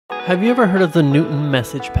Have you ever heard of the Newton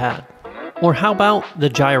message pad? Or how about the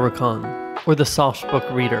Gyrocon or the Softbook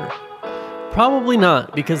reader? Probably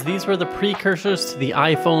not, because these were the precursors to the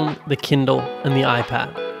iPhone, the Kindle, and the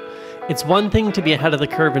iPad. It's one thing to be ahead of the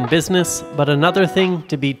curve in business, but another thing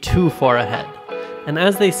to be too far ahead. And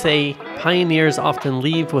as they say, pioneers often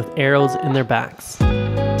leave with arrows in their backs.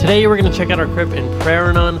 Today we're going to check out our crib in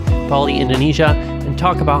Pererenan, Bali, Indonesia, and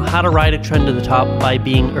talk about how to ride a trend to the top by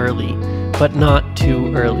being early, but not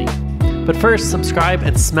too early. But first, subscribe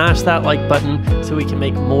and smash that like button so we can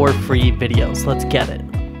make more free videos. Let's get it.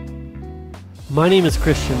 My name is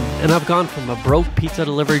Christian, and I've gone from a broke pizza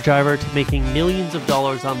delivery driver to making millions of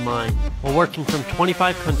dollars online while working from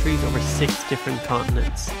 25 countries over 6 different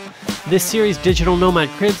continents. This series, Digital Nomad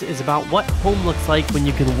Cribs, is about what home looks like when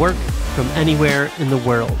you can work from anywhere in the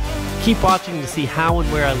world. Keep watching to see how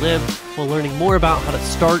and where I live while learning more about how to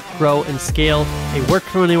start, grow, and scale a work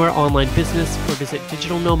from anywhere online business, or visit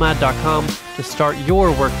digitalnomad.com to start your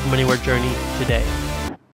work from anywhere journey today.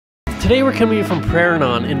 Today we're coming from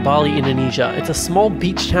Pererenan in Bali, Indonesia. It's a small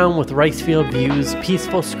beach town with rice field views,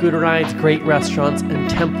 peaceful scooter rides, great restaurants, and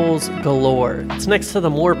temples galore. It's next to the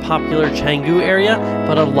more popular Canggu area,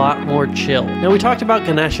 but a lot more chill. Now, we talked about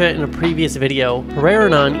Ganesha in a previous video.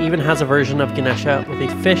 Pererenan even has a version of Ganesha with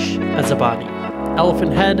a fish as a body.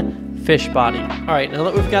 Elephant head, fish body. All right, now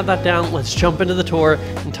that we've got that down, let's jump into the tour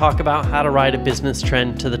and talk about how to ride a business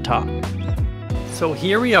trend to the top. So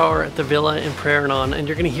here we are at the villa in Pererenan, and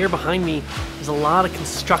you're going to hear behind me there's a lot of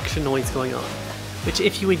construction noise going on, which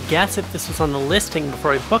if you would guess if this was on the listing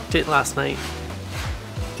before I booked it last night,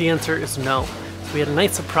 the answer is no. So we had a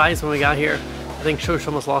nice surprise when we got here. I think Shosh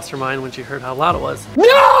almost lost her mind when she heard how loud it was.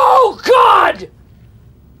 No, God!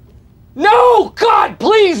 No, God,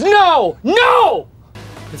 please, no! No!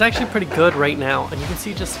 It's actually pretty good right now, and you can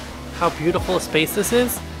see just how beautiful a space this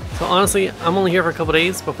is. So honestly, I'm only here for a couple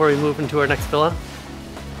days before we move into our next villa.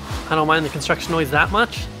 I don't mind the construction noise that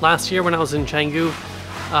much. Last year when I was in Canggu,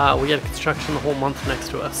 we had construction the whole month next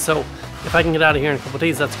to us. So if I can get out of here in a couple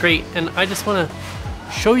days, that's great. And I just want to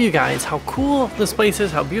show you guys how cool this place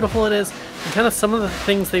is, how beautiful it is, and kind of some of the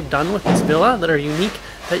things they've done with this villa that are unique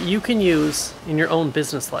that you can use in your own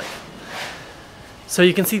business life. So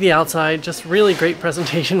you can see the outside, just really great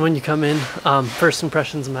presentation when you come in. First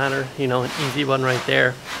impressions matter, you know, an easy one right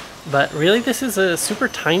there. But really this is a super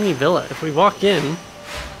tiny villa. If we walk in,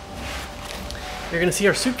 you're gonna see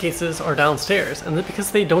our suitcases are downstairs, and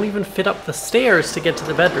because they don't even fit up the stairs to get to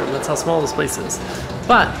the bedroom. That's how small this place is.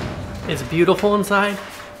 But it's beautiful inside.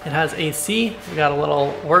 It has AC. We got a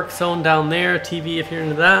little work zone down there, TV if you're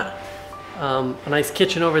into that. A nice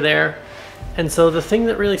kitchen over there. And so the thing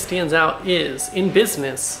that really stands out is, in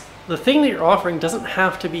business, the thing that you're offering doesn't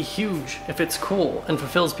have to be huge if it's cool and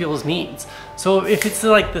fulfills people's needs. So if it's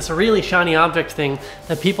like this really shiny object thing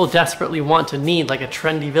that people desperately want to need, like a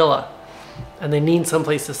trendy villa, and they need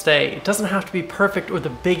someplace to stay, it doesn't have to be perfect or the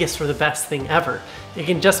biggest or the best thing ever. It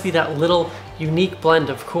can just be that little unique blend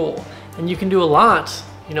of cool. And you can do a lot,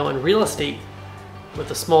 you know, in real estate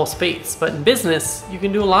with a small space, but in business, you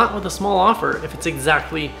can do a lot with a small offer if it's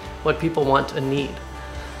exactly what people want and need.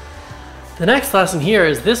 The next lesson here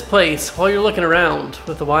is this place, while you're looking around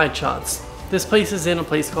with the wide shots, this place is in a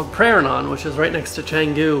place called Pererenan, which is right next to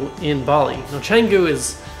Canggu in Bali. Now Canggu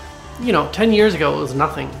is, you know, 10 years ago it was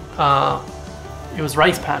nothing. It was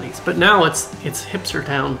rice paddies, but now it's hipster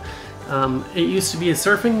town. It used to be a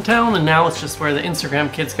surfing town, and now it's just where the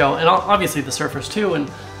Instagram kids go, and obviously the surfers too, and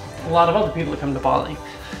a lot of other people that come to Bali.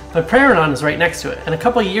 But Pererenan is right next to it, and a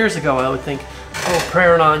couple of years ago I would think, oh,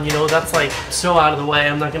 Pererenan, you know, that's like so out of the way,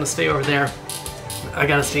 I'm not gonna stay over there. I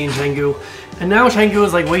gotta stay in Canggu. And now Canggu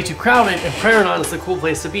is like way too crowded, and Pererenan is the cool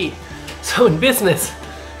place to be. So in business,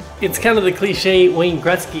 it's kind of the cliche Wayne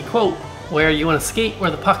Gretzky quote, where you wanna skate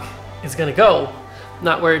where the puck is gonna go,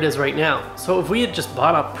 not where it is right now. So if we had just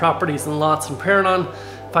bought up properties and lots in Pererenan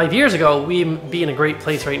 5 years ago, we'd be in a great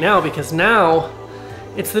place right now, because now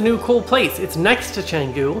it's the new cool place. It's next to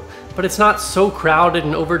Canggu, but it's not so crowded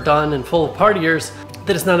and overdone and full of partiers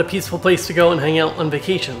that it's not a peaceful place to go and hang out on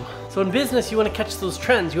vacation. So in business, you want to catch those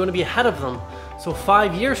trends. You want to be ahead of them. So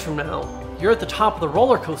 5 years from now, you're at the top of the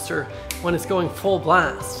roller coaster when it's going full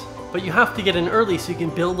blast. But you have to get in early so you can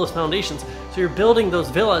build those foundations. So you're building those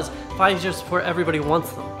villas 5 years before everybody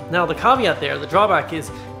wants them. Now the caveat there, the drawback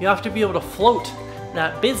is you have to be able to float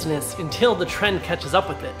that business until the trend catches up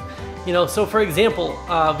with it. You know, so for example,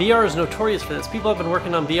 VR is notorious for this. People have been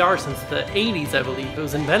working on VR since the 80s, I believe. It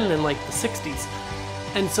was invented in like the 60s.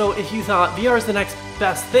 And so if you thought VR is the next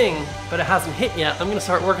best thing, but it hasn't hit yet, I'm gonna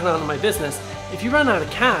start working on it in my business. If you run out of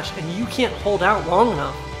cash and you can't hold out long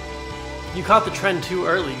enough, you caught the trend too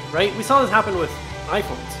early, right? We saw this happen with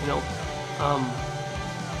iPhones, you know,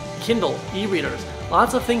 Kindle, e-readers,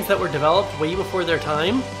 lots of things that were developed way before their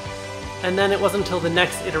time. And then it wasn't until the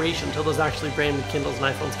next iteration, until those actually branded Kindles and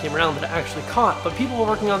iPhones came around, that it actually caught. But people were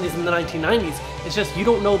working on these in the 1990s. It's just you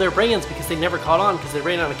don't know their brands because they never caught on, because they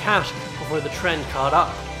ran out of cash before the trend caught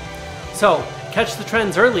up. So catch the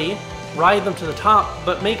trends early, ride them to the top,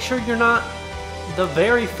 but make sure you're not the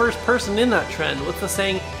very first person in that trend. What's the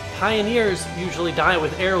saying? Pioneers usually die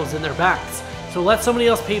with arrows in their backs. So let somebody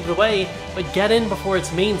else pave the way, but get in before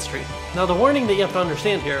it's mainstream. Now the warning that you have to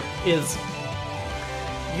understand here is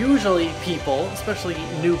usually people, especially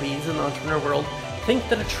newbies in the entrepreneur world, think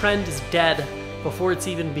that a trend is dead before it's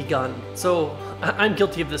even begun. So I'm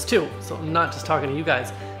guilty of this too, so I'm not just talking to you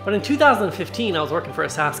guys. But in 2015, I was working for a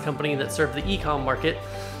SaaS company that served the e-com market.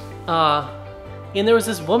 And there was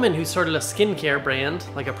this woman who started a skincare brand,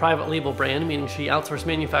 like a private label brand, meaning she outsourced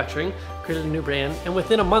manufacturing, created a new brand, and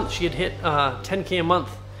within a month she had hit 10K a month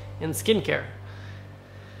in skincare.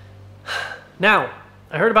 Now,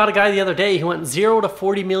 I heard about a guy the other day who went $0 to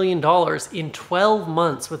 $40 million in 12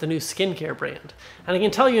 months with a new skincare brand. And I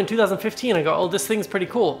can tell you in 2015, I go, oh, this thing's pretty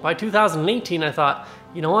cool. By 2018, I thought,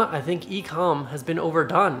 you know what? I think e-com has been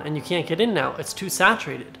overdone and you can't get in now. It's too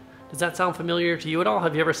saturated. Does that sound familiar to you at all?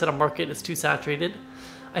 Have you ever said a market is too saturated?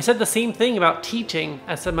 I said the same thing about teaching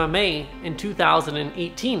SMMA in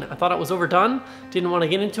 2018. I thought it was overdone, didn't want to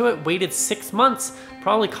get into it, waited 6 months,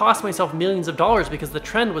 probably cost myself millions of dollars because the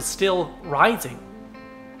trend was still rising,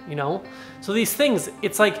 you know? So these things,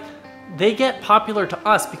 it's like they get popular to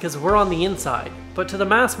us because we're on the inside, but to the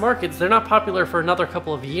mass markets, they're not popular for another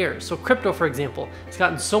couple of years. So crypto, for example, it's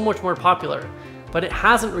gotten so much more popular, but it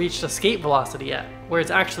hasn't reached escape velocity yet, where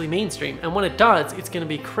it's actually mainstream. And when it does, it's gonna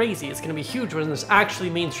be crazy. It's gonna be huge. When there's actually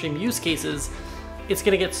mainstream use cases, it's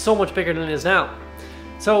gonna get so much bigger than it is now.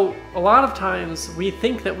 So a lot of times we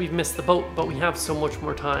think that we've missed the boat, but we have so much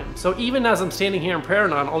more time. So even as I'm standing here in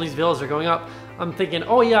Pererenan, all these villas are going up, I'm thinking,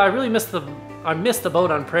 oh yeah, I missed the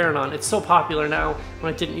boat on Pererenan. It's so popular now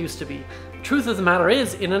when it didn't used to be. Truth of the matter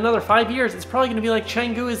is, in another 5 years, it's probably gonna be like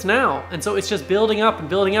Canggu is now. And so it's just building up and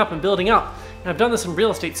building up and building up. And I've done this in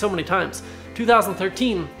real estate so many times.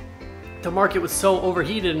 2013, the market was so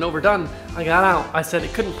overheated and overdone, I got out. I said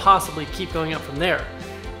it couldn't possibly keep going up from there.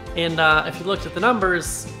 And if you looked at the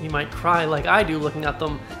numbers, you might cry like I do looking at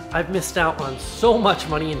them. I've missed out on so much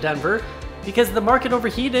money in Denver because the market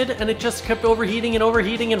overheated and it just kept overheating and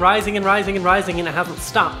overheating and rising and rising and rising, and it hasn't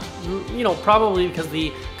stopped. You know, probably because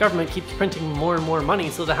the government keeps printing more and more money,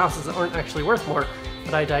 so the houses aren't actually worth more,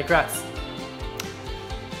 but I digress.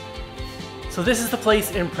 So this is the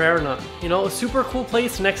place in Pererenan. You know, a super cool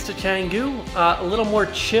place next to Canggu, a little more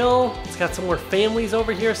chill. It's got some more families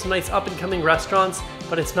over here, some nice up and coming restaurants,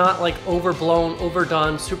 but it's not like overblown,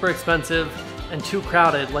 overdone, super expensive, and too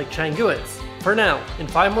crowded like Canggu is. For now, in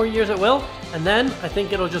 5 more years it will, and then I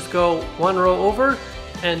think it'll just go one row over,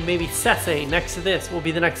 and maybe Sese next to this will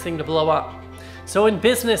be the next thing to blow up. So in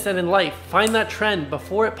business and in life, find that trend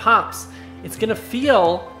before it pops. It's gonna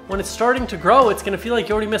feel, when it's starting to grow, it's gonna feel like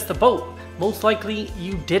you already missed the boat. Most likely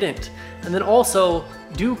you didn't. And then also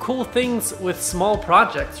do cool things with small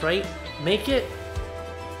projects, right? Make it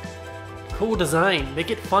cool design,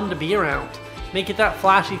 make it fun to be around. Make it that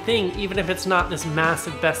flashy thing, even if it's not this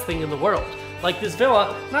massive best thing in the world. Like this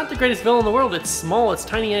villa, not the greatest villa in the world, it's small, it's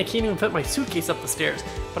tiny, and I can't even fit my suitcase up the stairs.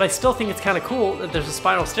 But I still think it's kind of cool that there's a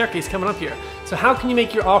spiral staircase coming up here. So how can you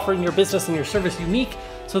make your offering, your business, and your service unique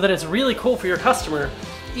so that it's really cool for your customer,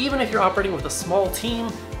 even if you're operating with a small team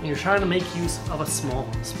and you're trying to make use of a small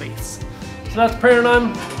space? So that's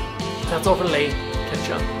Pererenan. That's all for today. Catch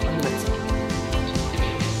you on the next one.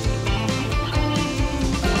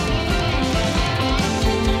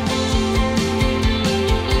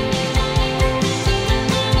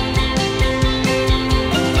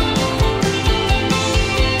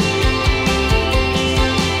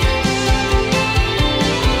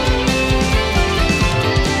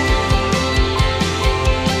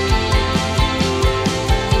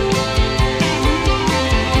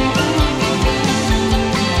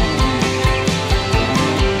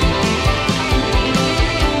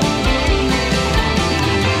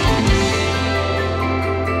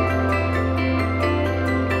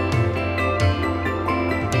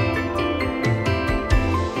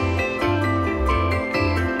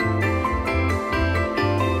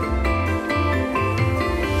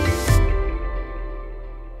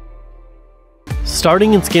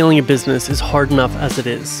 Starting and scaling a business is hard enough as it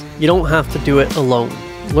is. You don't have to do it alone.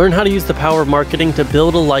 Learn how to use the power of marketing to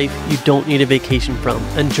build a life you don't need a vacation from,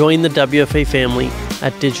 and join the WFA family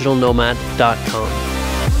at digitalnomad.com.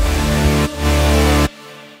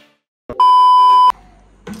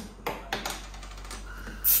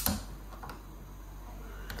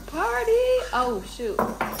 party! Oh, shoot.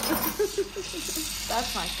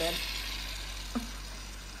 That's not good.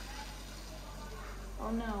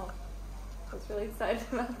 Oh no. I was really excited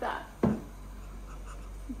about that.